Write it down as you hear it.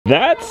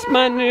That's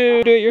my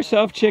new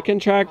do-it-yourself chicken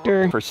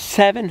tractor for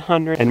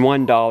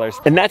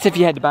 $701. And that's if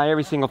you had to buy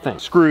every single thing.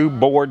 Screw,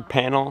 board,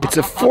 panel. It's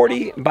a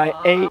 40 by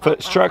 8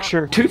 foot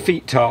structure, 2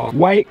 feet tall.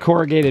 White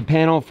corrugated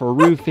panel for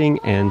roofing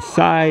and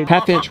side.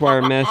 1/2-inch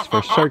wire mesh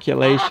for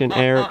circulation,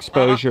 air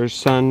exposure,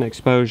 sun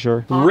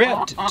exposure.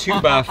 Ripped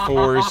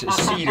 2x4s,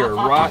 cedar,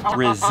 rock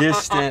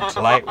resistant,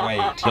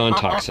 lightweight,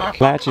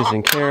 non-toxic. Latches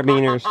and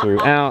carabiners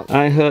throughout.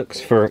 Eye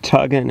hooks for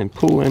tugging and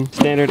pulling.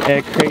 Standard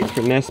egg crates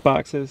for nest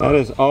boxes. That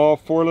is all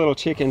 4 little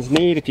chickens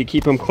need if you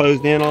keep them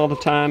closed in all the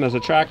time as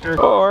a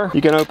tractor. Or you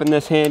can open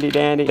this handy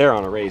dandy. They're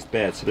on a raised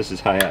bed, so this is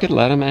high up. You could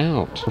let them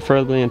out,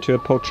 preferably into a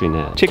poultry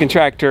net. Chicken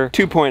Tractor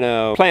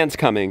 2.0. Plans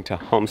coming to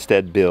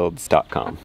homesteadbuilds.com.